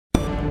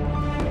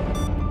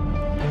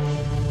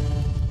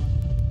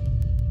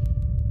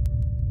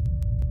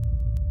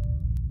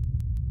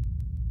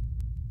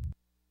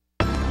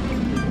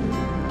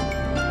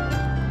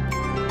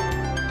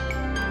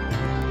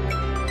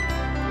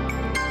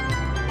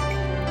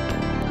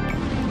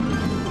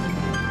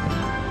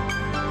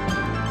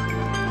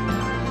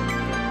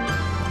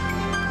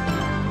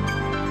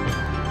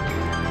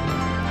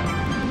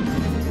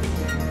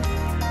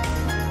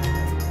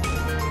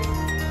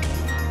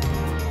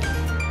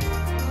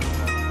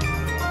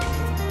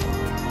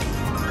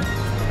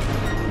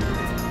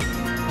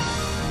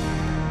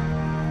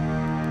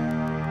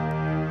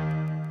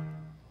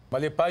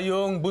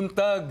Malipayong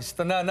buntag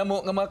sa tanan namo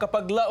nga mga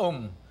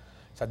kapaglaom.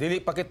 Sa dili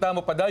pa kita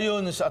mo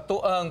padayon sa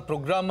atoang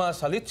programa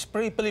sa Let's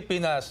Pray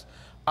Pilipinas,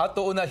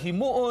 ato una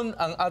himuon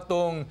ang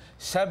atong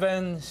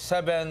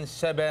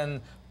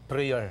 777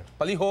 prayer.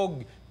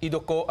 Palihog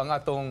idoko ang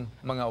atong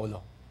mga ulo.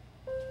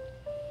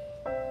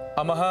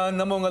 Amahan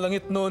namo nga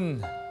langit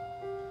nun,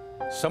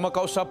 sa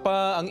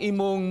makausapa ang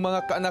imong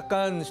mga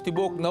kaanakan sa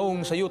tibok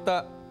naong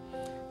sayuta,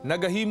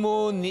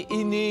 nagahimo ni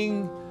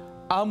ining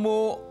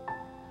amo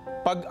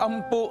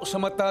pag-ampo sa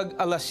matag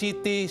alas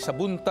 7 sa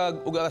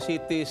buntag ug alas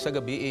 7 sa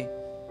gabi.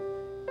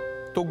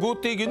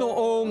 Tuguti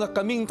Ginoo nga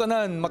kaming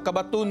tanan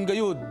makabaton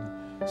gayud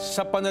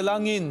sa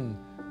panalangin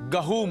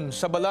gahom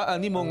sa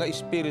balaan nimo nga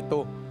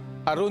espiritu,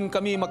 aron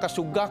kami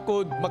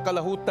makasugakod,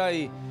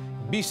 makalahutay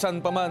bisan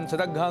pa man sa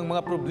daghang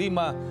mga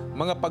problema,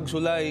 mga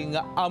pagsulay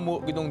nga amo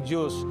Ginoong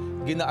Dios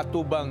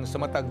ginaatubang sa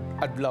matag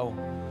adlaw.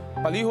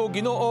 Palihog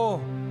Ginoo,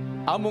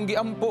 among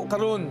giampo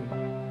karon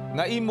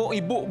nga imo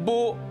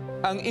ibubo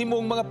ang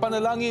imong mga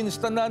panalangin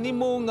sa tanan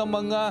nimo nga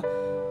mga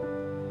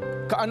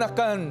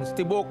kaanakan sa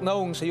tibok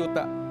naong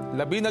sayuta.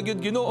 Labi na gyud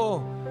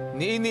Ginoo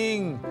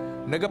niining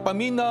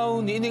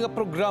nagapaminaw niining nga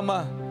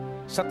programa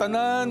sa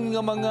tanan nga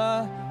mga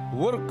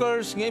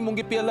workers nga imong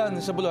gipialan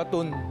sa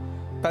bulaton.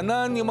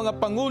 Tanan nga mga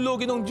pangulo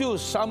Ginoong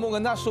Dios sa among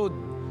nga nasod,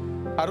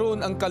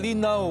 aron ang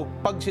kalinaw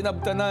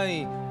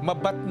pagsinabtanay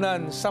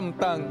mabatnan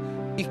samtang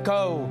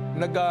ikaw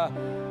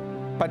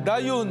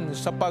nagapadayon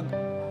sa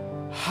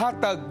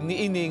hatag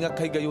ni ini nga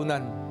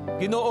kahigayunan.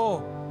 Ginoo,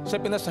 sa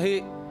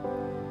pinasahi,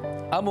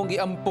 among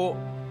giampo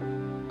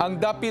ang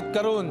dapit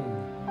karon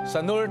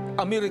sa North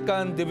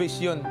American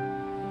Division.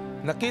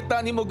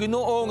 Nakita nimo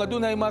Ginoo nga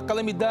dunay mga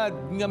kalamidad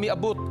nga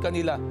miabot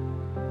kanila.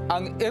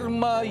 Ang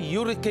Irma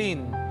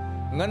Hurricane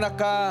nga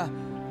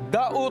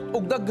nakadaot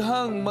og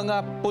daghang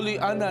mga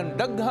pulianan,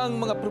 daghang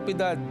mga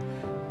propiedad,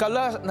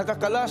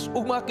 nakakalas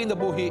og mga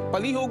kinabuhi.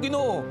 Palihog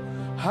Ginoo,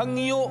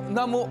 hangyo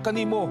namo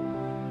kanimo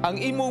ang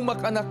imong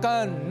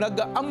makanakan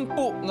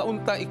nagaampo nga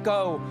unta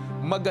ikaw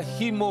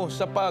magahimo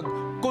sa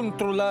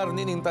pagkontrolar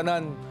nining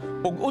tanan.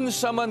 Ug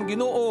unsa man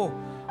Ginoo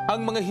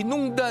ang mga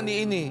hinungdan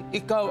niini,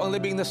 ikaw ang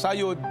labing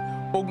nasayod,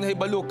 ug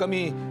nahibalo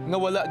kami nga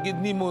wala gid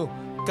nimo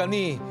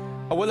kani,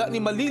 wala ni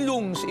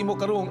malilong sa imo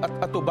karong at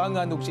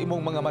atubangan ug sa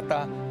imong mga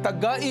mata.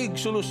 Tagaig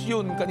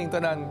solusyon kaning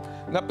tanan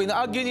nga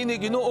pinaagi nini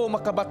Ginoo,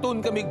 makabaton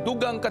kami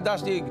dugang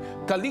kadasig,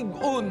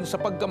 kalig-on sa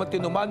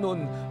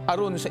pagkamatinumanon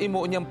aron sa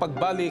imo unyang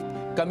pagbalik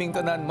kaming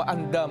tanan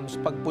maandam sa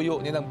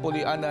pagpuyo nilang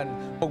pulianan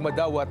ug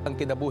madawat ang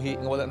kinabuhi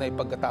nga wala nay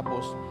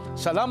pagkatapos.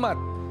 Salamat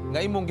nga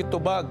imong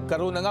gitubag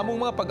karon ang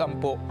among mga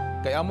pagampo,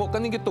 kay amo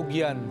kaning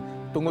gitugyan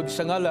tungod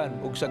sa ngalan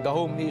ug sa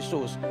gahom ni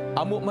Hesus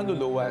amo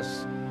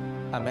manluluwas.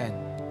 Amen.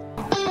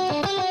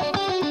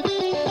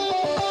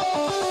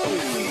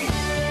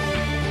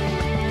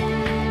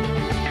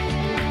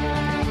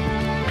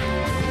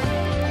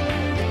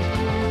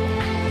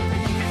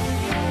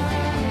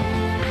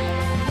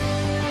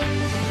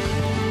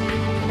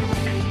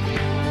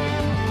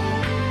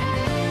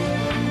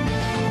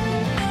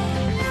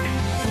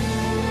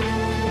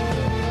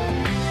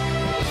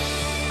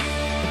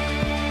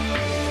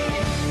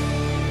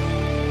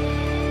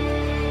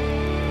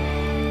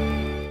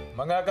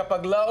 Mga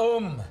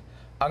kapaglaom,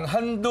 ang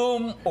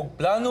handom o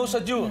plano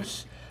sa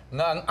Diyos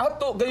nga ang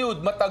ato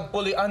gayud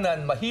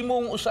matagpulianan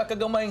mahimong usa ka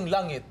gamayng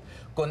langit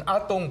kon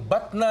atong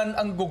batnan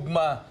ang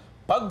gugma,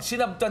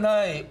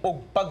 pagsinabtanay o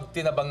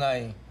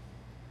pagtinabangay.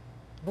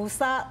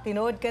 Busa,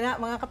 tinuod ka na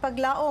mga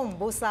kapaglaom.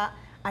 Busa,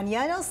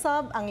 anyanang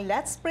sab ang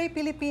Let's Pray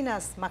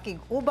Pilipinas,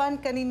 makig-uban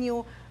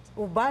kaninyo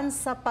uban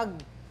sa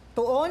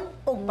pagtuon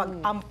o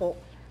pagampo.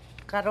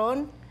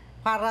 Karon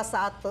para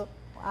sa ato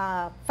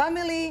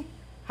family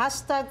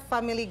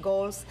 #family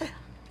goals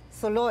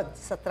sulod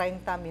sa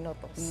 30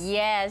 minutos.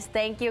 Yes,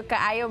 thank you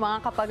kaayo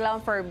mga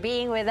kapaglaom for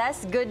being with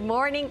us. Good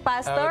morning,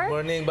 Pastor. Good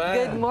morning, Ban.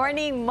 Good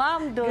morning,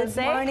 Ma'am Dulce.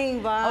 Good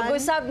morning, Ban. O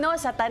gusab no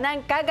sa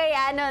tanang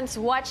Kagayanons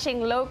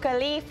watching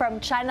locally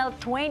from Channel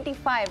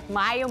 25.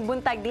 Maayong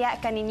buntag diha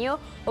kaninyo.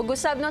 O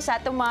gusab no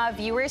sa atong mga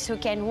viewers who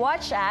can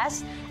watch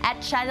us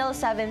at Channel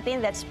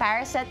 17, that's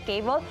Parasat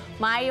Cable.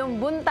 Maayong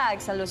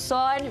buntag sa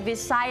Luzon,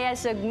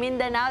 Visayas, ug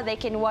Mindanao. They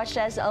can watch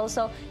us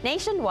also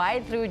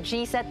nationwide through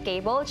GSAT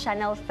Cable,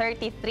 Channel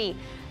 33.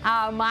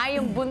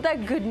 Maayong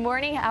buntag, good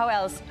morning, how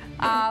else?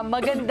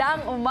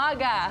 Magandang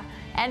umaga.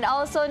 And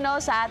also no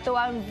sa ato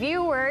ang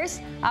viewers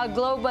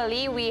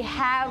globally, we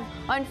have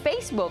on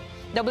Facebook,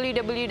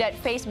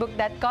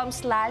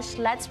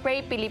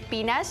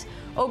 www.facebook.com/letspraypilipinas,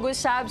 o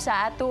gusab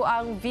sa ato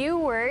ang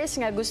viewers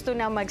nga gusto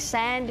na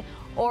mag-send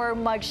or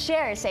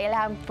mag-share sa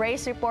ilahang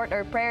praise report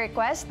or prayer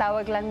request,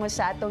 tawag lang mo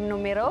sa atong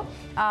numero.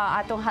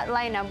 Atong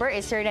hotline number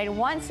is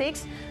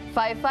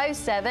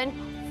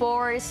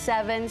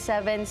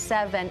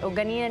 0916-557-4777. O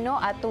ganina no,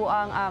 ato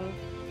ang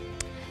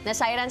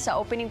nasayran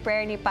sa opening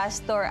prayer ni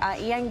Pastor,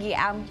 iyang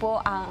giampo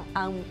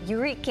ang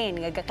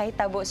hurricane nga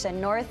gakahitabo sa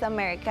North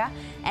America,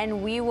 and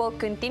we will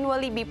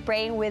continually be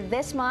praying with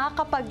this mga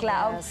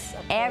kapaglaom. Yes,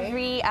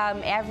 okay.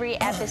 Every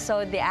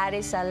episode the add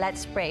is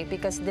Let's Pray,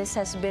 because this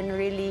has been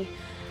really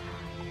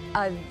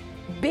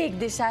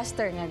big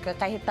disaster nga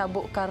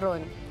kakahitabo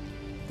karon.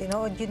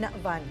 Tinuod yun na,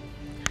 Van.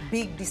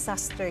 Big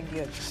disaster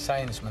yun.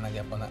 Science man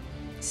nagya po na.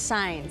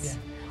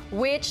 Signs.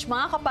 Which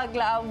mga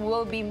kapaglaom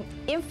will be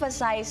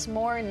emphasized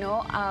more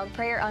no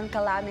prayer on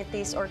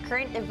calamities or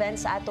current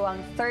events sa ato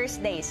ang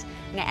Thursdays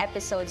nga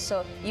episode.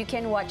 So you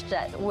can watch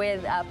that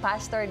with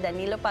Pastor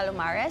Danilo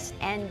Palomares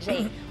and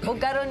Jay. O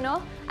karon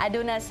no,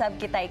 aduna sab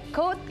kitay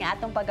quote nga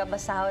atong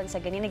pagabasahon sa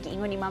ganin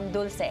nagiingon ni Ma'am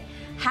Dulce.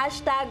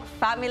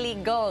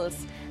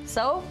 #FamilyGoals.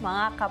 So,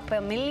 mga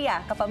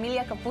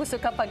kapamilya, kapuso,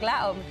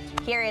 kapaglaom,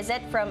 here is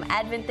it from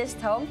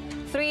Adventist Home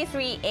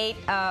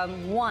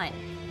 3381.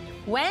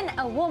 When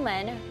a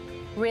woman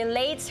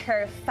relates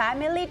her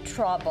family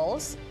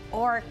troubles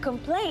or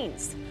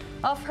complains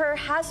of her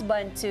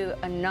husband to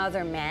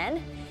another man,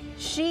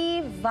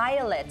 she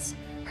violates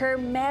her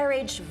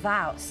marriage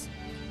vows.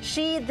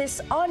 She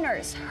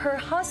dishonors her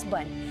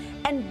husband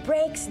and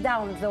breaks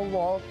down the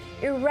wall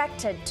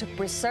erected to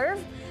preserve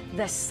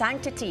the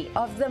sanctity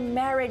of the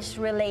marriage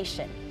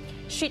relation.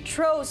 She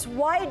throws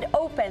wide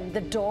open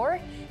the door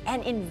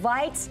and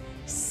invites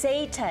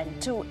Satan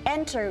to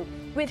enter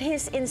with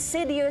his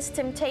insidious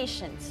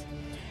temptations.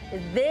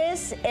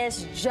 This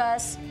is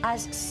just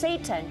as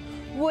Satan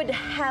would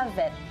have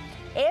it.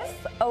 If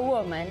a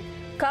woman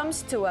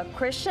comes to a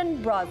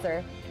Christian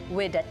brother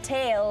with a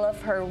tale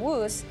of her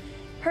woes,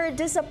 her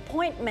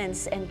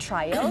disappointments and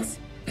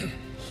trials,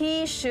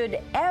 he should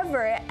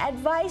ever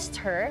advise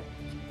her,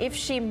 if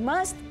she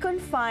must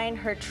confine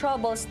her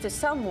troubles to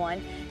someone,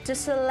 to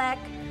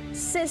select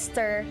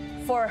sister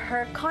for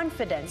her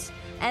confidence,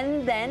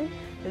 and then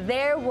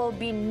there will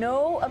be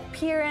no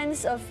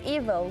appearance of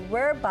evil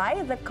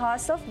whereby the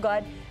cause of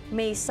God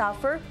may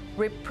suffer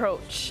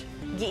reproach.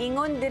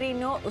 Giingon diri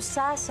no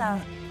usa sa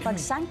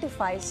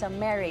pag-sanctify sa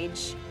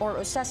marriage or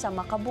usa sa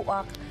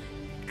makabuak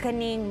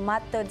kaning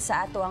matod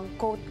sa ato ang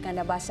quote nga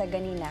nabasa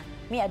ganina.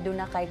 Mi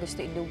aduna kay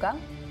gusto idugang?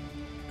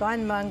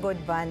 Kuan man good,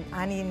 Van,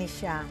 ani ni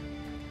siya.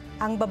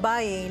 Ang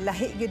babae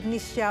lahi gyud ni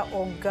siya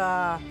og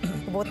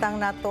butang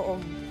nato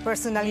og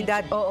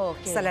personalidad Oo,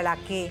 okay. sa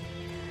lalaki.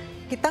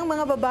 Kitang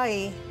mga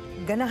babae,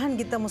 ganahan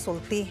kita mo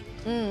sulti.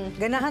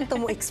 Ganahan to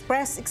mo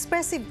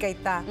expressive kay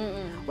ta.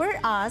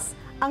 Whereas,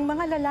 ang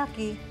mga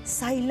lalaki,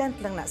 silent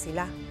lang na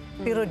sila.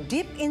 Pero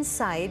deep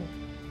inside,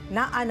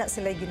 naana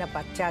sila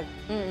ginabatsyag.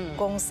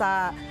 Kung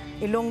sa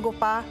Ilonggo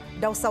pa,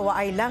 daw sa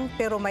waay lang,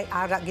 pero may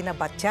ara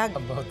ginabatsyag.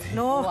 About it.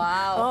 No?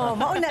 Wow. Oh,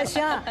 mauna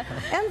siya.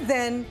 And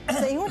then,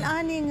 sa ingon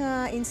aning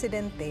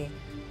insidente,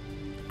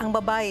 ang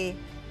babae,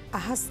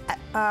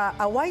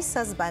 a wise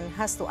husband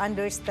has to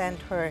understand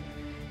her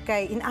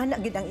kay inana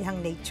gid ang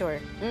ihang nature.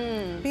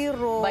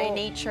 Pero By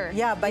nature.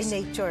 Yeah, by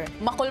nature.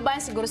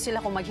 Makulban siguro sila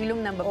kung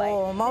maghilom ng babae.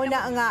 Oh, mao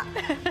na nga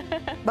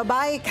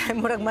babae kay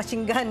murag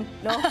machine gun,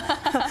 no?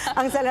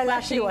 Ang sa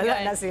lalaki Machine wala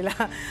gun. na sila.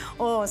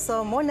 Oh,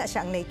 so mao na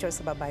siya ang nature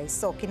sa babae.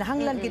 So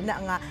kinahanglan gid na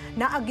nga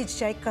naagid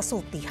siya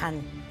kasultihan.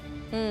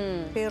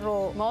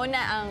 Pero Mao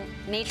na ang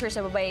nature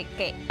sa babae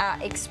kay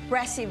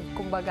expressive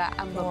kumbaga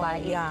ang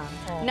babae. yeah.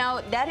 Oh.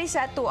 Now, dari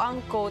sa ato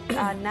ang quote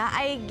na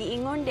ay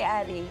giingon di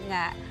ari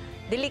nga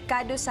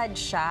delikado sad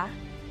siya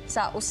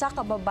sa usa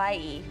ka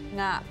babae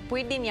nga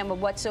pwede niya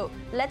mabuhat. So,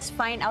 let's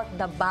find out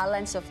the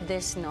balance of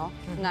this, no?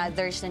 Nga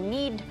there's a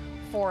need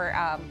for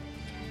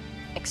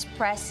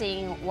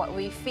expressing what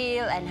we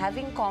feel and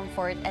having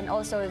comfort, and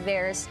also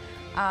there's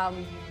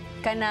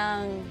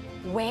kanang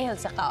well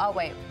sa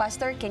kaaway.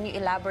 Pastor, can you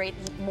elaborate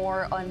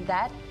more on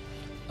that?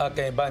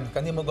 Okay, Ban,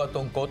 kanimo go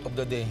atong quote of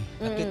the day.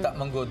 Nakita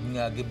man gud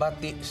nga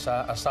gibati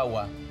sa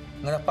asawa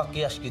nga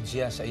napakyas gid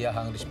siya sa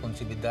iyahang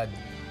responsibilidad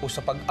o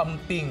sa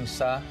pag-amping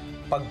sa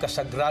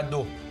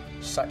pagkasagrado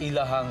sa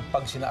ilahang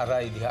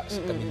pagsinaaray diha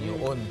sa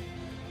kaminyoon.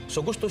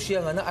 So gusto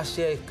siya nga naa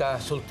siya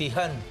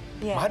kasultihan.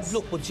 Yes.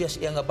 Mahadlok pud siya sa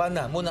iya nga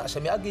bana muna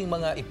sa miaging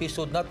mga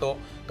episode nato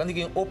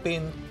kaniging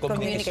open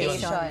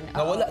communication.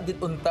 Nga wala gid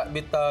unta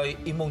bitay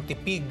imong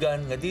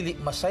tipigan nga dili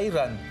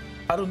masayran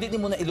aron di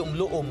nimo na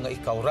ilum-luom nga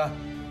ikaw ra.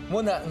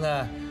 Muna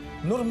nga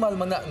normal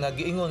man na nga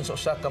giingon sa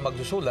usa ka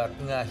magsusulat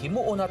nga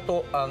himuon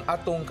nato ang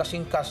atong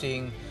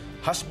kasing-kasing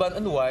husband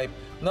and wife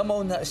nga mao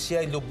na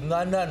siya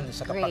lubnganan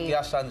sa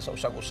kapakyasan sa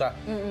usag-usa.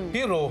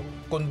 Pero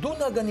kung doon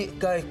na gani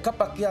kay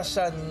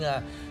kapakyasan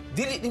nga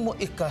dili nimo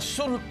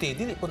ikasulti,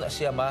 dili po na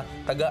siya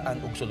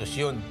matagaan og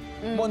solusyon.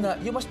 Mo na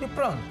you must be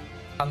frank.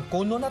 Ang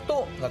kuno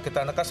nato nga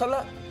kita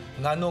nakasala,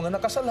 ngano nga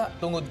nakasala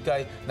tungod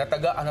kay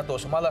natagaan nato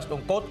sa malas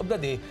tong quote of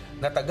the day,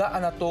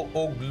 natagaan nato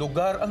og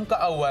lugar ang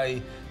kaaway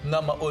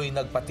nga maoy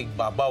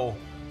nagpatigbabaw.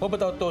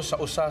 Mabataw to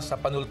sa usa sa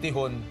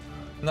panultihon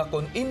nga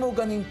kung imo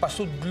ganing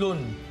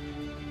pasudlon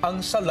ang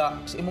sala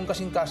sa imong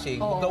kasing-kasing,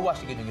 magawa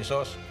si Ginoong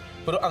Hesus.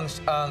 Pero ang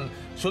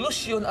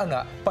solusyon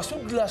ana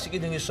pasudla si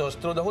Ginoong Hesus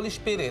through the Holy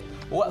Spirit,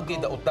 wa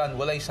gid dautan,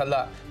 walay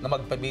sala nga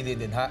magpabili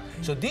din ha.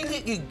 So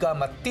dili gid ka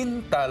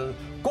matintal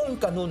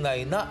kung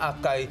kanunay naa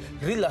kay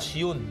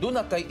relasyon,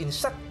 duna kay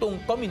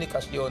insaktong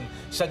komunikasyon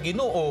sa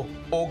Ginoo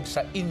og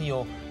sa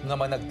inyo nga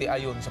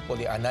managtiayon sa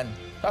pulianan.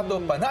 Ato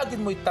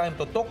panagin mo'y time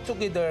to talk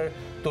together,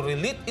 to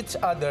relate each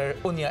other,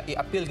 unya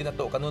i-appeal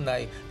ginato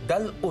kanunay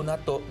dal-o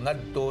nato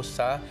ngadto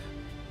sa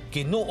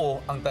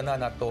Ginoo ang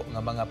tanan nato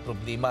nga mga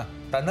problema,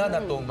 tanan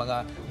natong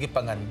mga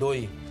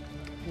gipangandoy.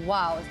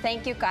 Wow,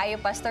 thank you kayo,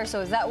 Pastor.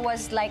 So that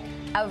was like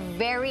a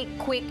very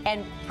quick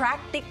and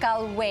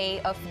practical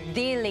way of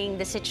dealing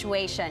the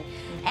situation.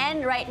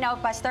 And right now,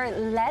 Pastor,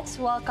 let's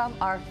welcome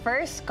our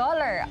first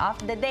caller of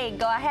the day.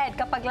 Go ahead,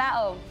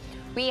 Kapaglaom.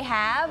 We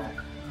have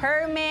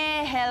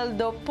Herme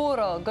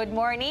Heldopuro. Good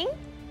morning,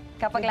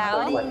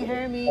 Kapaglaom. Good morning,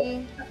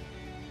 Hermie.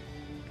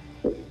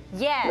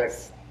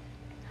 Yes.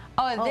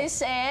 Oh,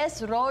 this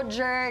is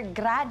Roger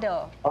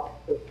Grado.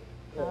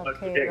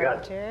 Okay,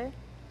 Roger.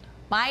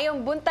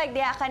 Mayong buntag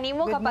diha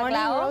kanimo, Good morning,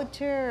 Kapaglaom.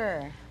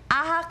 Roger.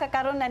 Aha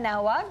kakaron na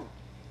nawag.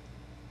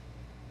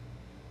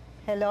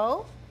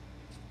 Hello?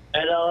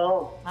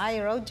 Hello. Hi,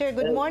 Roger.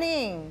 Good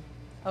morning.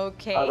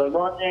 Okay. Good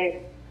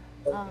morning.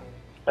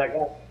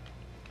 Taga.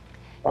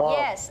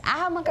 Yes,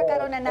 aha man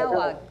kakaron na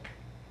nawag.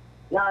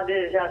 Di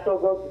siya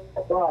sugod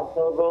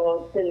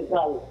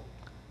Central.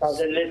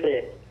 Southern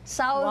Leyte.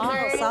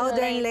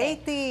 Southern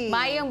Leyte.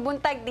 Mayong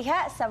buntag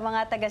diha sa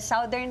mga taga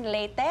Southern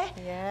Leyte.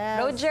 Yes,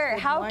 Roger,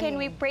 good how can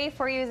we morning. pray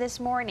for you this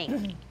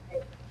morning?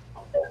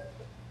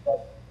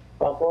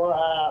 Ako,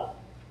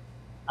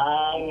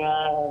 ang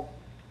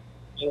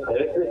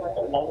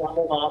request ng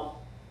ako, ma'am,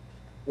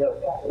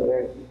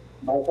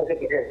 may sakit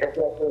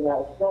kasi ako na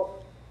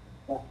stroke.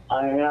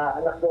 Ang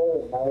anak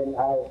ko,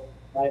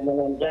 may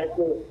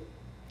meningitis.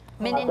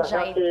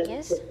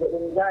 Meningitis?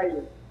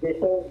 Meningitis.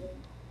 Dito,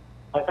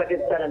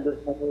 masakit ka nandun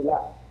sa nila.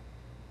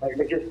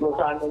 Nag-legis ko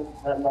sa amin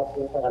sa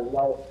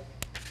kalaw.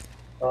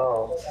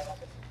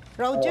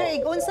 Roger,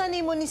 igunsa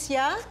ni mo ni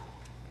siya?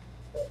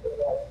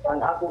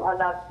 Ang akong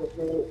anak,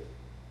 kasi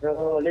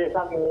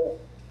Lisa mo,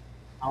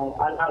 ang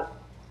anak,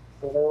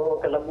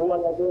 pero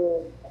kalabuan na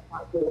doon,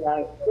 ako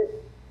na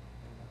sit.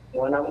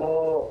 Muna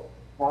mo,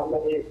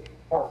 mamay,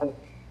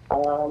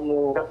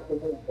 mo, kasi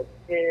mo,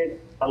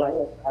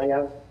 palaya,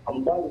 ayang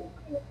ambal.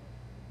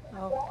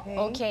 Okay.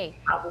 Okay.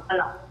 Akong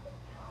anak.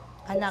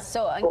 Anak.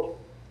 So, ko.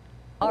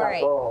 all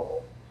right. Ako.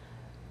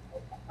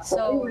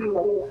 So,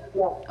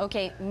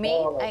 okay, may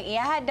ang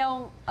iyaha daw,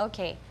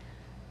 okay.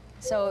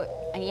 So,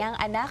 ang iyang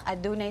anak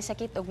adunay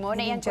sakit ug mo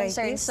na iyang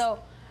concern. Meningitis?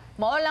 So,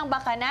 mao lang ba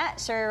kana,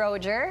 Sir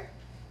Roger?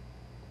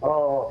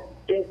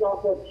 Ito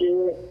ko si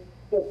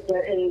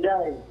Sister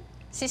Inday.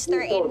 Sister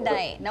Ito,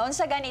 Inday.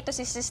 Naunsa gani ito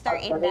si Sister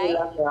At Inday?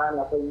 Manila siya,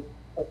 ako'y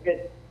sakit.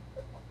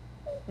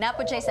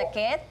 Napod siya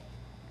sakit?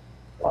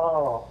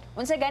 Oo.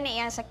 Unsa gani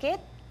iyang sakit?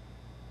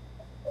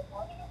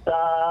 Sa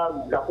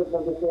lapit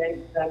ng bisaya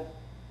ng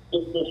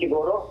kidney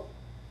siguro.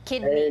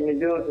 Kidney.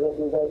 Medyo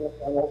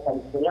sa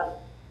sila.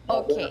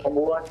 Okay.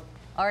 Kabuan.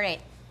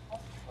 Alright.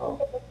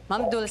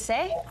 Ma'am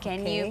Dulce,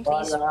 can you Okay.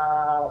 please...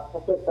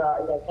 Kasi sa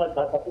ilang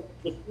sa sakit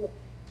kidney.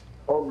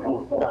 O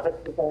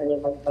sakit sa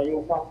ilang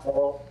magpayupa.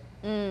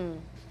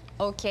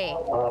 Okay.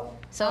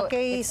 So,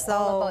 Okay, it's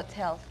all so- about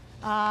health.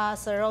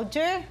 Sir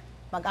Roger,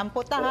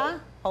 mag-ampo ta ha.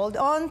 Hold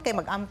on, kay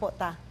mag-ampo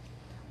ta.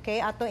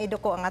 Okay, atong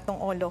iduko ang atong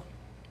ulo.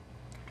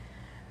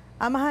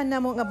 Amahan na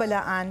mo nga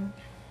balaan.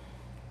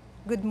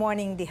 Good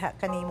morning diha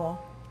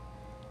kanimo.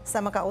 Sa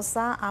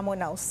makausa, amo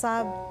na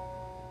usab.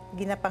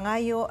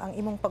 Ginapangayo ang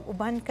imong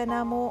pag-uban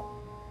kanamo.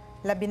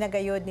 Labi na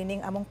gayod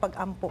nining among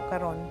pag-ampo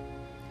karon.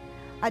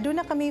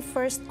 Aduna kami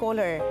first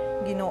caller,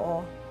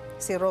 Ginoo,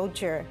 si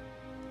Roger.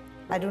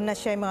 Aduna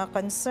siya mga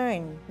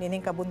concern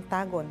nining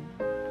Kabuntagon.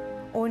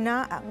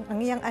 Una, ang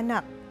iyang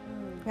anak,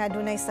 nga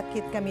adunay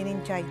sakit ka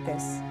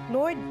meningitis.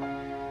 Lord,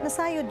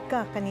 nasayod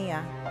ka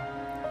kaniya.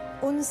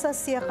 Unsa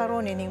siya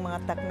karon ining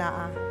mga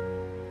taknaa.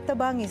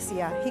 Tabangi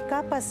siya,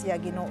 hikapas siya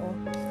Ginoo.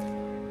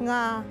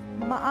 Nga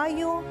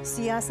maayo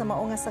siya sa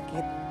mao nga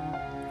sakit.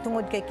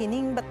 Tungod kay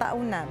kining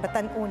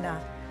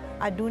batan-una,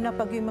 aduna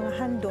pag yung mga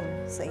handom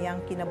sa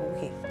iyang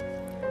kinabuhi.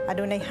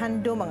 Adunay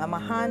handom mga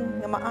amahan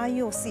nga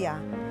maayo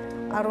siya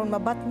aron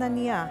mabatnan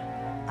niya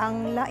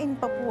ang lain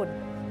papud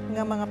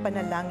nga mga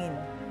panalangin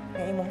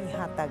nga imong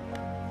ihatag.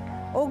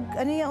 Og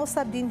aniya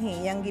usab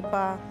dinhi yang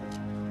gipa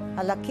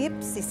alakip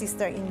si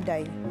Sister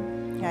Inday.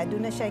 Nga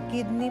aduna siya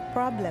kidney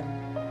problem.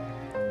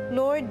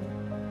 Lord,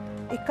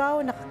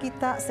 ikaw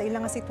nakakita sa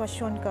ilang nga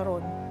sitwasyon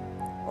karon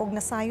og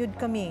nasayod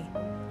kami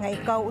nga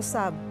ikaw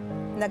usab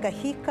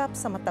nagahikap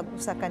sa matag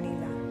usa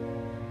kanila.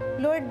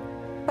 Lord,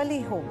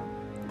 palihog,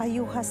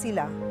 ayuha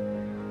sila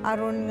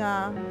aron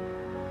nga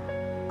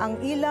ang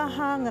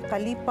ilaha nga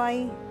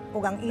kalipay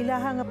ug ang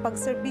ilaha nga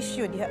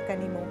pagserbisyo diha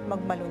kanimo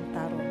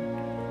magmaluntaron.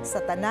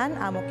 Sa tanan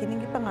amo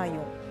kining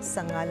gipangayo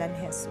sa ngalan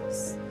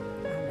Jesus.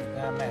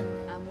 Amen.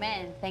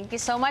 Amen. Thank you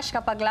so much,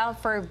 Kapaglaw,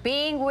 for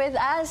being with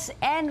us.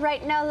 And right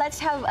now, let's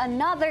have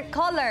another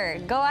caller.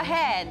 Go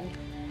ahead.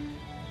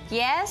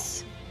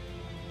 Yes?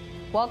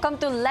 Welcome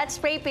to Let's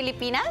Pray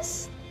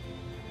Pilipinas.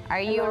 Are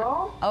you...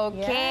 Hello?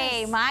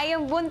 Okay. Yes.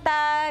 Maayong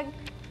buntag.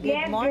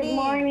 Yes, morning. good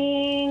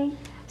morning.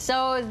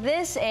 So,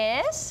 this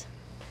is...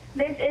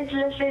 This is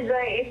Lucy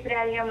Joy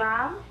Estrella,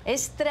 ma'am.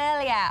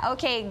 Estrella.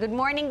 Okay, good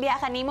morning diha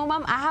kanimo,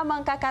 ma'am. Aha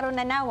man kakaron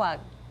na nawag.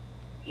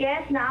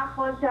 Yes, na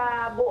ako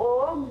sa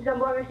Buog,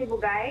 Zamboanga,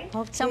 Sibugay.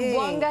 Okay.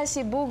 Sambuanga,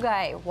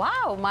 Sibugay.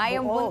 Wow,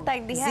 mayong Buog.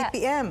 buntag diha.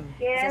 ZPM.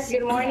 Yes, Sa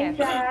good morning,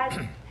 CPF. Chad.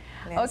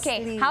 Okay,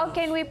 Leslie. how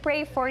can we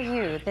pray for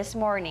you this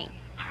morning?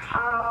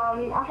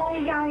 Ako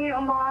yung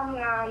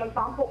umawang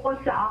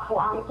nagpang-focus sa ako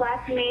ang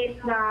classmate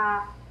na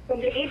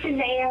complicated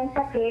na iyang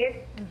sakit.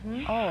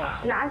 Oh,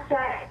 Nasa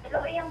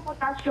iyang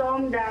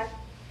potassium that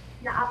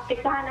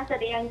naapektahan na sa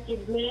iyang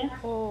kidney.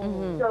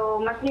 So,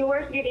 mas ni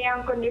worse yun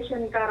iyang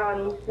condition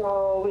karon.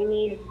 So, we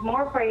need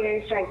more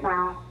prayers right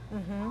now.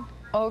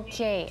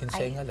 okay.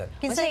 Kinsay ngalan?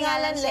 Kinsay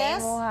ngalan, sa Les?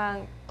 imuhang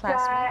Sa,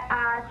 classmate?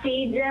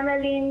 si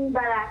Jemeline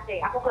Balase,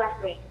 ako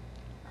classmate.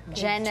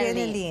 Jeneline.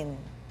 Jeneline.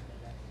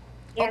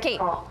 Yes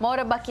Okay, po.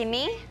 mora ba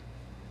kini?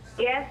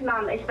 Yes,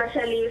 ma'am.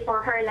 Especially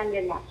for her lang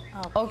din mo.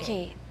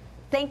 Okay.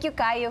 Thank you,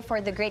 Kayo, for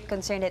the great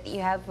concern that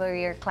you have for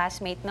your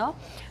classmate, no?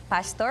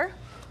 Pastor?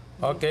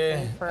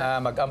 Okay,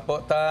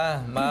 magampo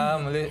ta,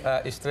 Ma'am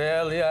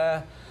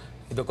Estrella,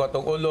 ito ko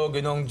itong ulo,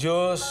 Ginong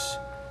Diyos,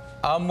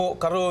 amo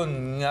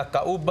karon nga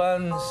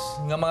kauban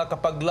nga mga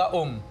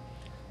kapaglaom,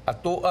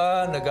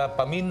 atua,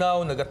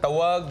 nagapaminaw,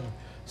 nagatawag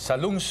sa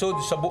lungsod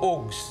sa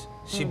Buog,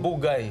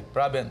 Sibugay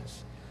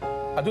Province.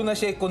 Aduna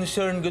siya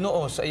concern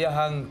Ginoo sa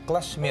iyahang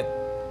classmate,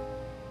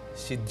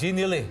 si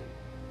Ginile,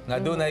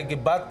 nga dunay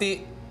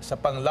gibati sa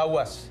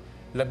panglawas.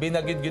 Labi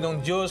na gid Ginong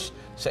Dios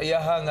sa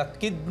iyaha nga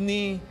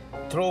kidney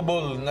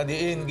trouble nga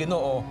diin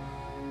Ginoo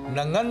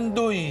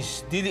nangandoy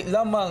dili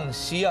lamang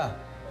siya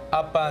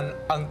apan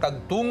ang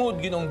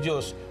tagtungod Ginong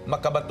Dios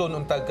makabaton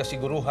untag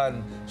kasiguruhan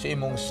sa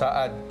imong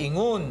saad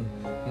ingon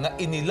nga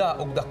inila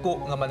og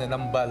dako nga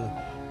mananambal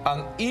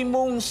ang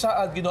imong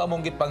saad Ginoo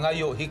among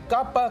gipangayo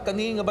hikapa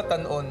kani nga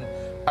batan-on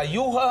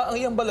ayuha ang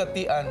iyang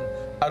balatian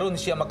aron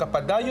siya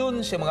makapadayon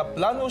sa mga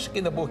plano sa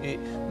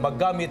kinabuhi,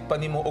 magamit pa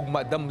nimo og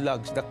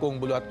madamlag sa dakong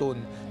buluhaton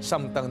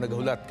samtang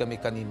naghulat kami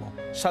kanimo.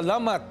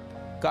 Salamat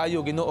kaayo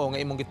Ginoo nga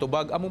imong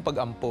gitubag among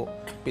pagampo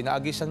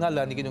pinaagi sa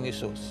ngalan ni Ginoong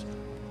Hesus.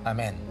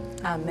 Amen.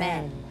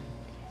 Amen.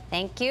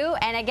 Thank you.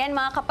 And again,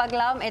 mga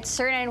kapaglaom, it's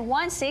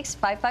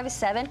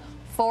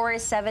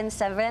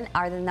 0916-557-477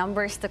 are the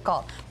numbers to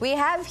call. We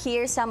have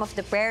here some of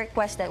the prayer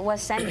requests that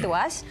was sent to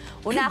us.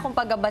 Una akong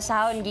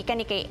pagbabasahon gikan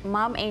ni kay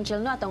Ma'am Angel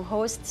no atong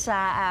host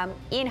sa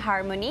In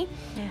Harmony.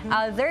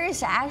 There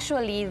is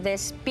actually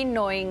this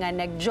Pinoy nga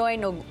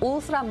nag-join og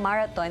ultra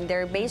marathon.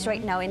 They're based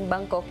right now in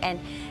Bangkok and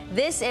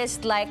this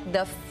is like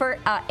the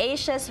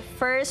Asia's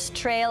first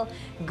trail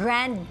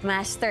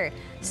grandmaster.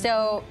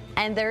 So,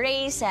 and the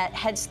race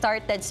had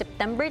started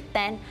September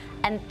 10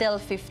 until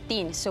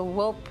 15. So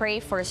we'll pray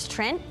for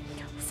strength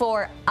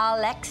for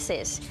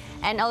Alexis.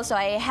 And also,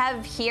 I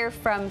have here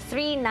from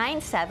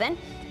 397,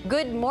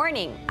 good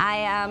morning.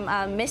 I am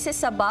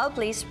Mrs. Sabal.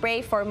 Please pray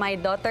for my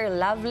daughter,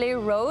 Lovely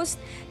Rose,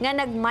 nga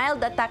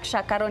nag-mild attack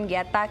siya karon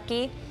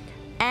giatake.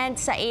 And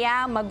sa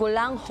iya,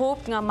 magulang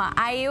hope nga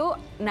maayo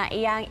na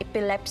iyang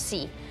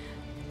epilepsy.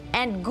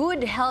 And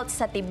good health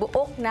sa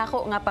tibuok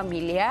nako nga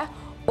pamilya,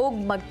 ug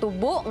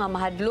magtubo nga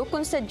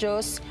mahadlokon sa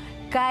Dios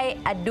kay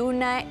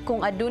adunay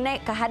kung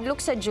adunay kahadlok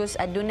sa Dios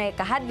adunay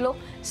kahadlok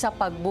sa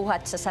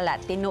pagbuhat sa sala.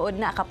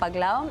 Tinuod na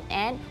kapaglaom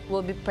and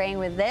we'll be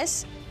praying with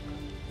this.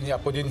 Niya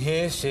po din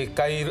si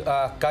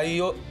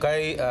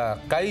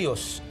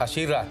Kayos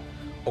Asira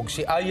og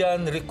si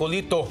Ayan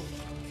Ricolito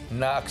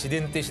na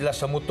aksidente sila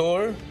sa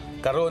motor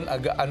karon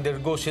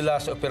undergo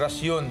sila sa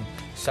operasyon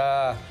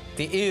sa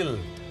tiil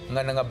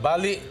nga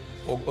nangabali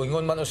ug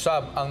ingon man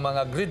usab ang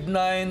mga grade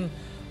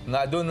 9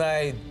 nga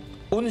adunay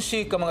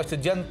 11 ka mga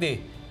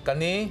estudyante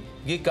kani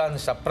gikan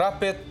sa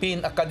Prophet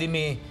Pin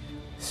Academy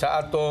sa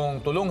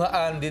atong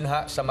tulunghaan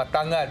dinha sa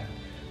Matangad,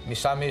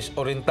 Misamis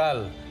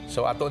Oriental.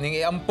 So ato ning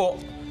iampo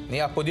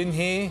ni apo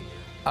dinhi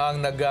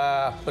ang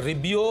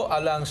naga-review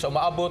alang sa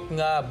umaabot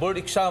nga board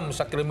exam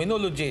sa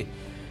criminology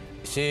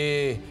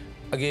si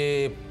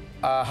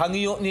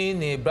hangyo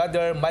ni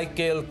Brother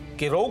Michael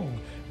Kirog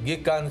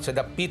gikan sa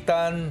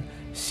Dapitan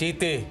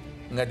City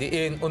nga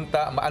diin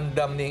unta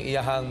maandam ning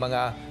iyahang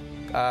mga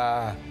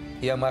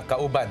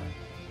kauban.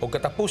 O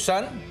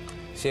katapusan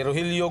si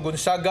Rogelio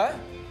Gonzaga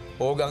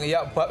o ang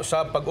iya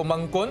sa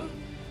pag-umangkon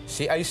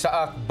si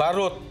Isaac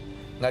Barot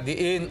nga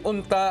diin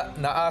unta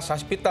naa sa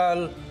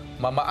hospital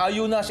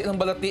mamaayo na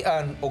silang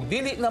balatian og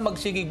dili na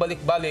magsigig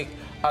balik-balik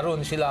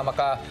aron sila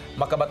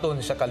makabaton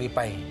sa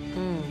kalipay.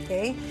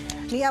 Okay.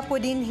 Niya po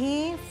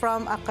dinhi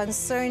from a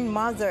concerned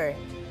mother,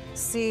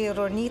 si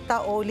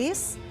Ronita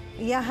Olis.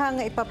 Iyaha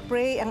nga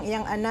ipapray ang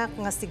iyang anak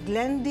nga si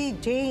Glendy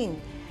Jane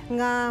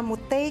nga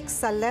mutake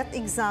sa LET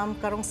exam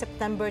karong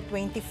September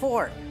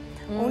 24.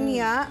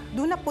 Unya,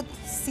 doon na po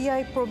siya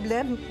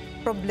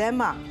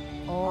problema.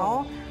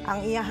 Oh.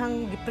 Ang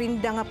iyahang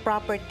giprinda nga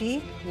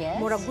property,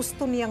 Yes. mura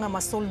gusto niya nga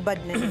masulbad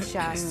na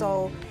siya.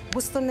 So,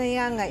 gusto na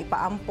niya nga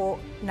ipaampo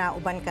na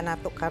uban ka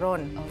nato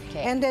karon.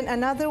 Okay. And then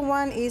another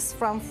one is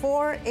from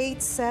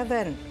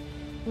 487.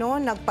 No,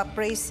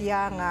 nagpa-praise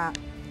siya nga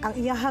ang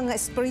iyahang nga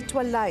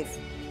spiritual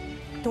life.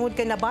 Tungod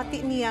kay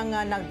nabati niya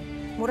nga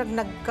murag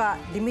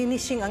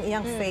nagka-diminishing ang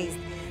iyang faith.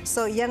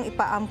 So iyang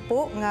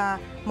ipaampo nga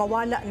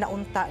mawala na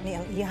unta ni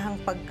ang iyang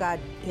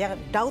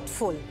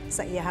doubtful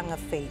sa iyang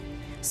faith.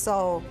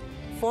 So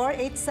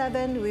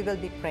 487, we will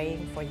be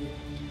praying for you.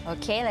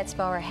 Okay, let's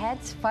bow our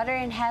heads. Father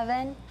in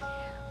heaven,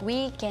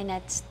 we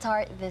cannot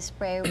start this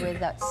prayer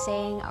without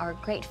saying our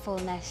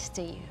gratefulness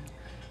to you.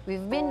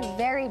 We've been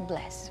very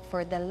blessed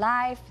for the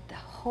life, the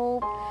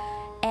hope,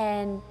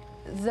 and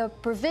the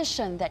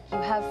provision that you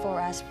have for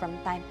us from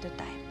time to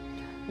time.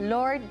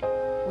 Lord,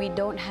 we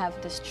don't have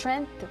the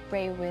strength to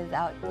pray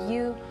without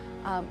you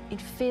in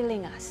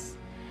filling us.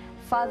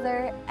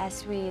 Father,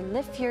 as we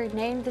lift your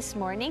name this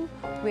morning,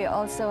 we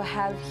also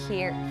have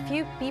here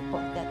few people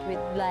that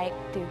we'd like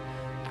to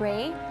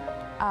pray.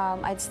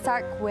 I'd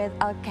start with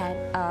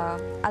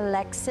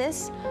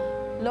Alexis.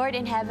 Lord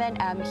in heaven,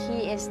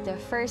 he is the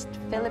first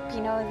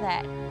Filipino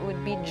that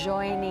would be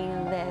joining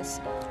this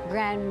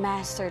Grand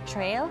Master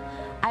Trail.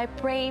 I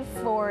pray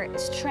for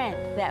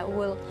strength that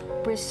will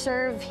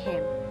preserve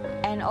him.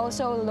 And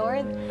also,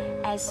 Lord,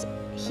 as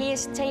he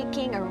is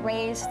taking a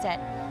race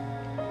that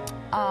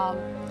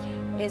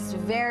is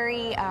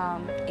very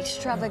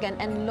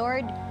extravagant. And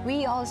Lord,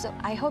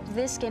 I hope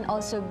this can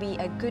also be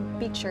a good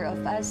picture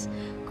of us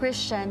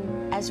Christian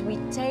as we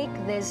take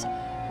this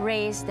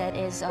race that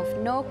is of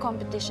no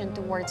competition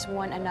towards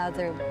one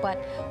another, but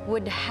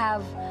would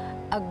have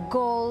a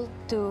goal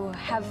to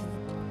have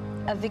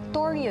a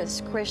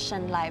victorious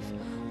Christian life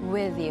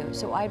with you.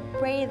 So I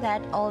pray that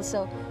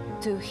also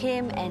to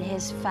him and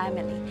his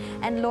family.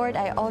 And Lord,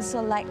 I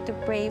also like to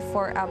pray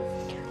for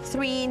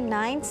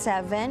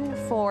 397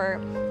 for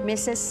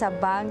Mrs.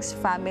 Sabang's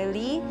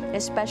family,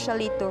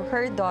 especially to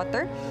her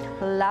daughter,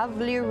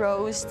 Lovely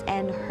Rose,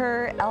 and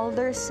her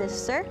elder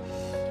sister,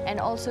 and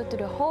also to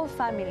the whole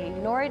family.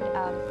 Lord,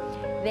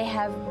 they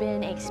have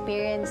been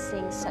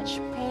experiencing such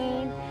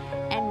pain,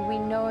 and we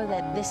know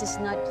that this is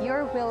not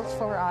your will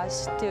for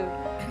us to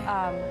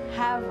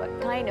have a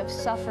kind of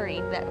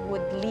suffering that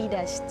would lead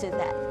us to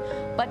that.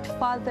 But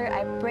Father,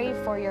 I pray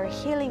for your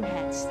healing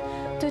hands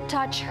to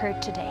touch her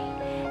today.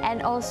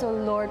 And also,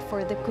 Lord,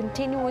 for the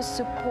continuous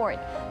support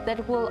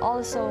that will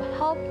also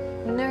help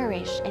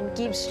nourish and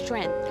give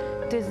strength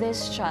to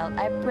this child.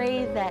 I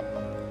pray that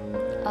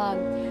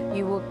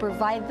you will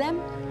provide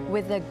them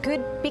with a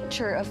good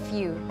picture of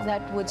you that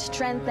would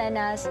strengthen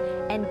us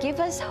and give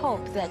us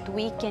hope that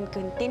we can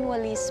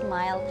continually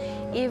smile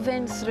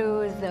even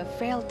through the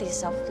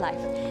frailties of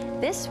life.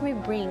 This we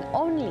bring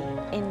only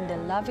in the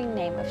loving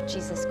name of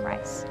Jesus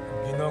Christ.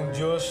 Ginoong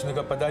Diyos,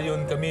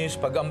 nagapadayon kami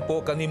sa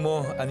pagampo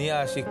kanimo,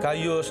 aniya si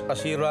Kayos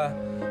Asira,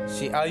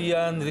 si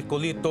Ayan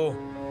Ricolito,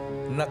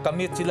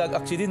 nakamit sila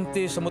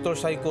aksidente sa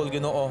motorcycle,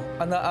 Ginoo.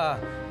 Anaa,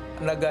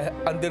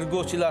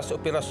 nag-undergo sila sa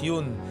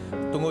operasyon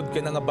tungod kay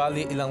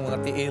nangabali ilang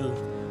mga tiil.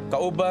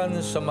 Kauban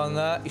sa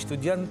mga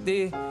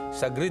estudyante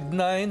sa grade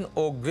 9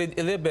 o grade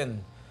 11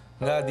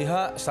 nga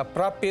diha sa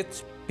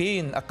Prophets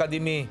Pin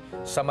Academy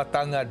sa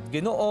Matangad.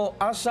 Ginoo,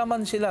 asa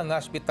man sila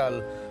nga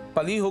hospital,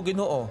 paliho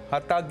Ginoo,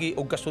 hatagi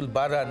og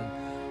kasulbaran.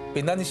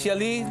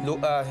 Financially,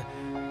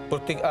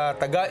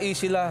 tagai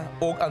sila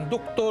og ang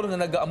doktor nga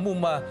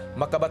nagaamuma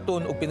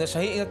makabaton og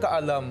pinasahi nga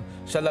kaalam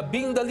sa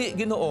labing dali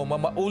Ginoo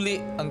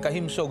mamauli ang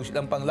kahimsog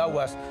silang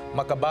panglawas,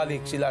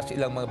 makabalik sila sa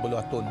ilang mga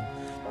buluhaton.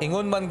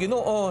 Ingon man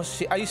Ginoo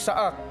si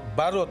Isaac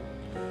Barot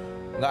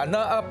nga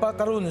anaa pa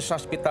karon sa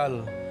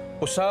ospital.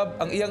 Usab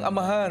ang iyang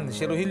amahan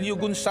si Rogelio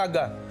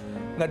Gonzaga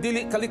nga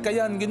dili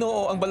kalikayan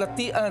Ginoo ang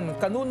balatian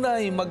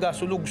kanunay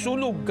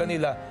magasulog-sulog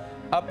kanila.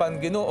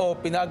 Apan Ginoo,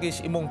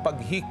 pinagis imong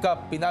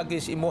paghikap,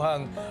 pinagis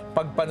imuhang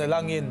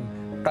pagpanalangin,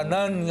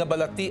 tanan nga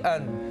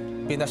balatian,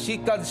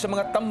 pinasikad sa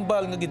mga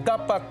tambal nga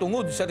gidapat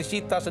tungod sa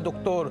resita sa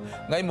doktor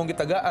nga imong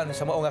gitagaan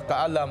sa mao nga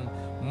kaalam,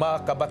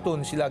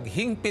 makabaton sila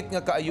hingpit nga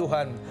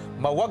kaayuhan,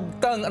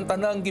 mawagtang ang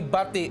tanang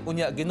gibati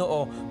unya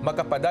Ginoo,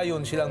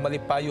 makapadayon silang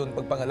malipayon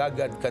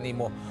pagpangalagad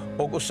kanimo.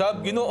 Og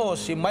usab Ginoo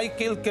si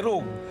Michael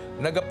Kirog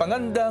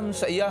nagapangandam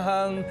sa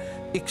iyahang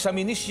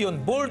examination,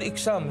 board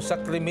exam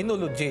sa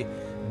criminology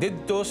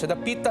didto sa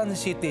Dapitan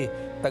City.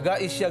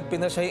 Tagai siyag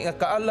pinasahi nga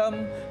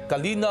kaalam,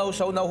 kalinaw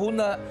sa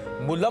unahuna,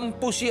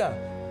 mulampo siya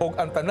og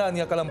ang tanan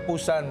nga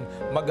kalampusan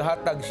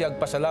maghatag siyag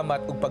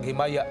pasalamat ug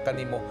paghimaya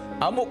kanimo.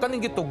 Amo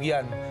kaning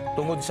gitugyan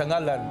tungod sa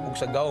ngalan ug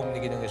sa gawom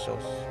ni Ginoong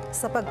Hesus.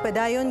 Sa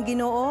pagpadayon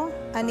Ginoo,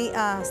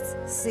 ania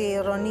si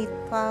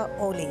Ronita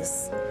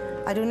Olis.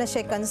 Aduna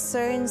siya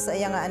concern sa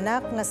iyang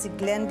anak nga si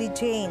Glendy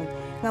Jane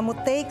nga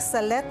mutake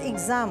sa LET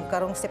exam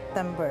karong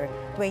September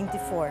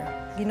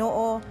 24.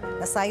 Ginoo,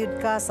 nasayod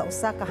ka sa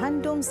usa ka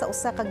handom sa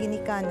usa ka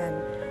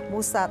ginikanan.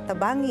 Busa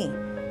tabangi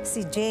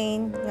si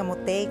Jane nga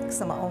mutake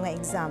sa mao nga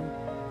exam.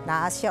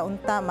 Naa siya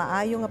unta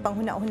maayo nga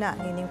panghuna-huna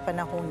nining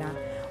panahona.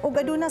 Ug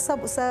aduna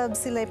sab-usab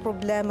sila'y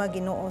problema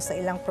Ginoo sa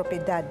ilang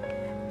propiedad.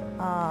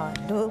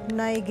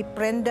 Dunay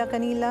giprenda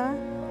kanila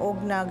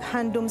og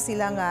naghandom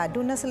sila nga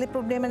duna sila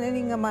problema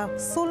nini nga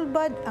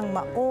masulbad ang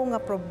mao nga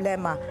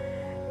problema.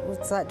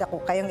 Sa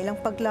dako kayong ilang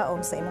paglaom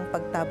sa imong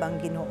pagtabang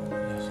Ginoo.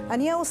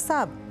 Aniya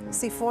usab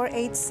si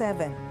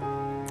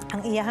 487.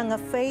 Ang iyang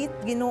nga faith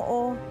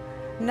Ginoo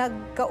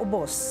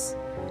nagkaubos.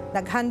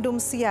 Naghandom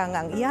siya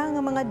nga ang iya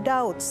nga mga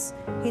doubts,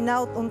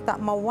 hinaut unta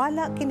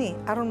mawala kini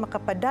aron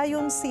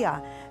makapadayon siya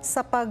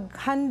sa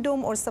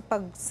paghandom or sa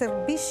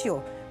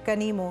pagserbisyo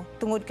kanimo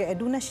tungod kay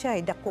aduna siya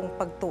dakong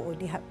pagtuo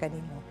diha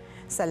kanimo.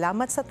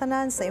 Salamat sa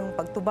tanan sa imong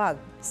pagtubag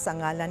sa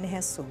ngalan ni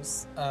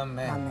Jesus.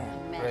 Amen.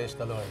 Amen. Praise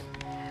the Lord.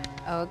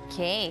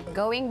 Okay,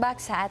 going back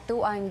sa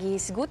ato ang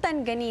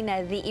gihisgutan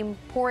ganina, the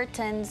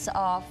importance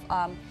of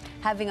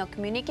having a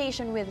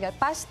communication with God.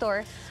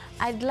 Pastor,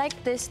 I'd like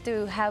this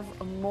to have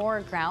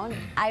more ground.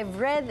 I've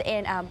read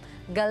in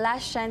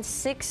Galatians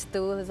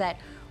 6:2 that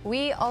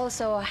we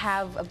also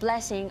have a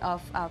blessing of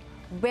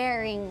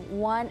bearing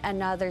one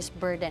another's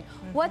burden.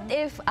 What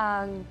if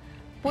ang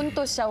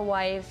punto sa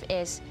wife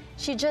is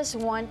she just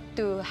want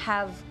to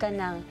have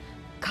kanang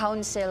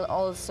counsel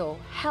also,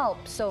 help.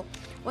 So,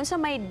 unsa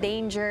may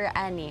danger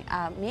ani?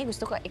 May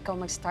gusto ko ikaw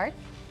mag-start?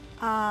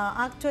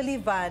 Actually,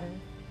 Van,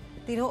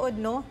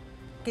 tinuod no,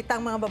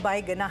 kitang mga babae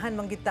ganahan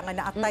manggita nga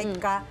naatay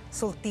ka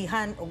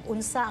sultihan og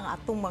unsa ang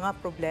atong mga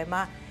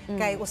problema.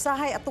 Kay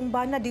usahay atong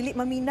bana dili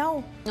maminaw.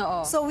 Oo.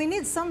 So we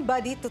need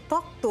somebody to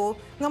talk to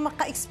nga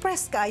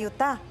maka-express kaayo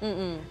ta.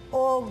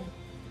 O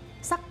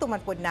sakto man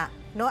pod na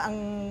no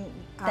ang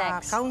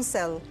Text.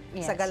 counsel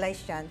sa Yes.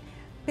 Galatian.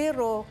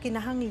 Pero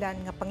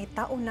kinahanglan nga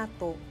pangitaon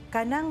nato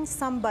kanang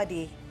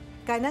somebody,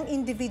 kanang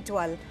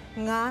individual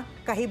nga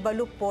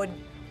kahibalo pod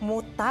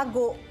mo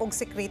tago og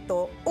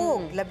sekreto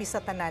o labi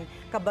sa tanan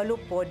kabalo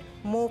pod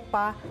mo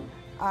pa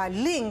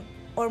link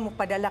or mo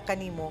padala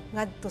kanimo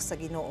ngadto sa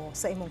Ginoo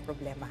sa imong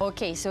problema.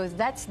 Okay, so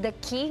that's the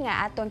key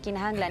nga atong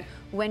kinahanglan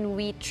when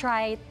we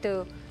try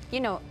to,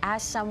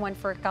 ask someone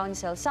for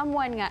counsel.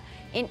 Someone nga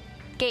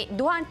kay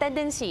duha ang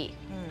tendency.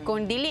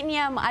 Kung dili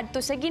niya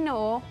maadto sa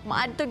Ginoo,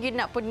 maadto gyud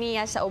na pud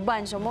niya sa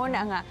uban. So mo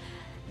na nga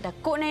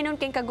dako na inon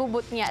kay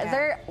kagubot niya. Yeah.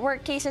 There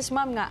were cases,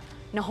 ma'am, nga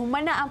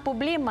nahumana ang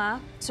problema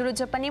sulod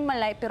sa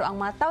panimalay pero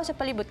ang mga tao sa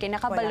palibot kay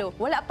nakabalo.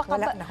 Wala pa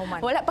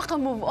ka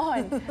move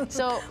on.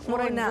 So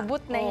murag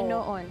gubot na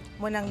hinoon.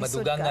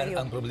 Madugangan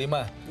ang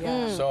problema.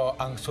 Yeah. So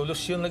ang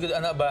solusyon na gid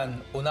ana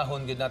ban,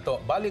 unahon gid nato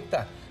balik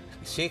ta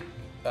seek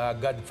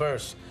God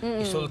first.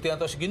 Isulti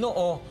nato sa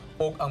Ginoo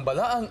og ang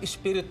balaang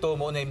espiritu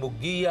mo nay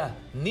mugiya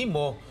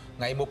nimo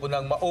nga imo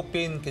punang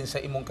ma-open kinsa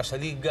imong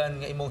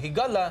kasaligan nga imong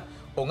higala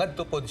o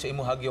ngadto pod sa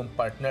imong hagyong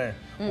partner.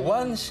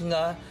 Once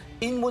nga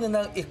imo na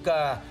nang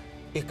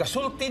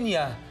ikasulti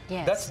niya,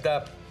 Yes. that's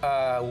the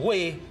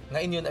way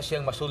nga inyo na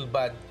siyang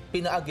masulbad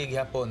pinaagi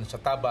gihapon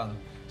sa tabang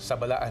sa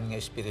balaan nga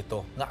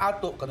espiritu nga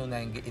ato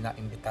kanunay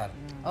inaimbitar.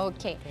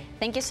 Okay.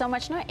 Thank you so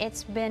much, no?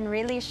 It's been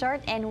really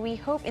short and we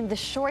hope in the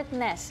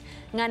shortness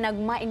nga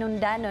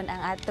nagmainundanon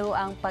ang ato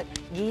ang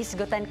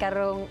paggihisgutan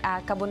karong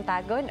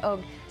kabuntagon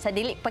og sa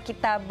dili pa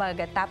kita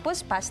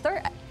magatapos, Pastor,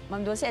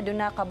 Ma'am Dulce,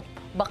 aduna ka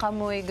baka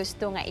mo'y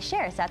gusto nga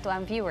i-share sa ato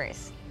ang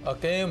viewers.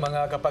 Okay,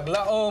 mga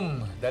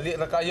kapaglaom, dali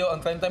ra kayo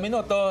ang 30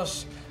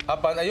 minutos.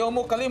 Apan ayaw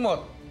mo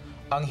kalimot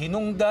ang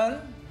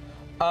hinungdan,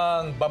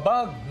 ang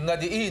babag nga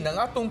diin ang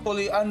atong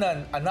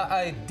pulianan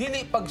anaay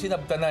dili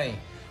pagsinabtanay.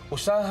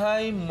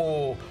 Usahay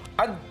mo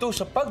adto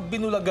sa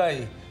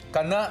pagbinulagay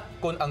kana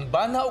kun ang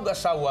bana ug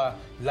asawa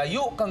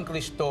layo kang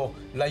Kristo,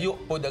 layo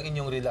pod ang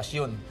inyong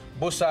relasyon.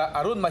 Busa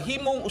aron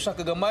mahimong usa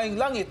ka gamayng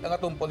langit ang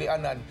atong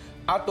pulianan,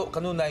 ato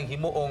kanunay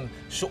himuong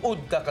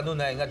suod ka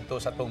kanunay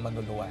ngadto sa atong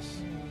manluluwas.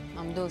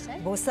 Ma'am Dulce?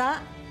 Busa,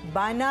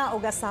 bana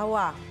o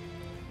asawa,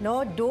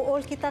 no,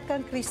 duol kita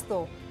kang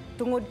Kristo.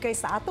 Tungod kay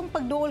sa atong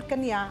pagduol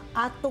kaniya,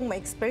 atong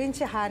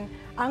maexperyensyahan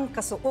ang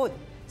kasuod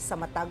sa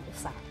matag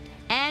usa.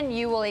 And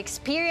you will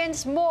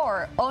experience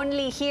more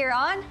only here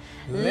on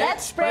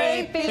Let's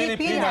Pray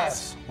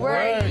Pilipinas,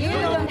 where you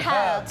don't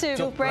have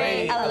to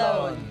pray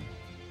alone.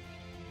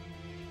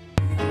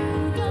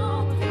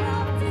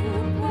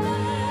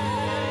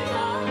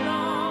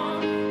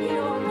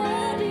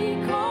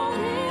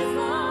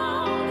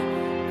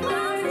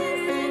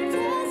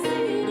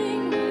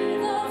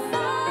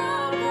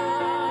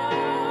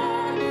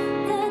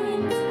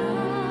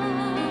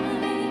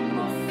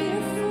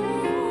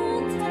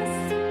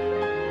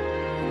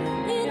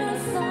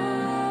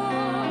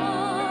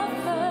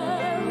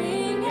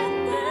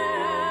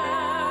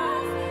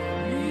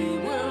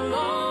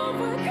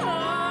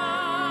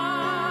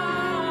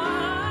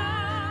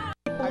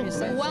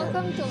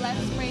 Welcome to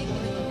Let's Pray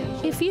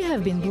Pilipinas. If you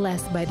have been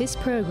blessed by this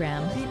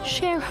program,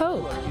 share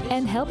hope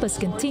and help us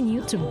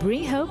continue to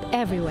bring hope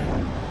everywhere.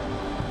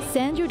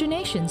 Send your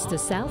donations to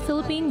South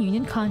Philippine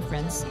Union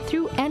Conference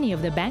through any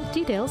of the bank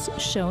details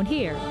shown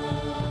here.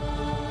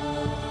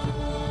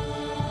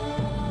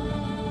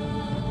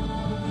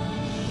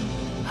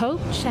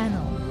 Hope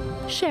Channel,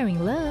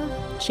 sharing love,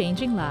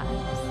 changing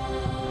lives.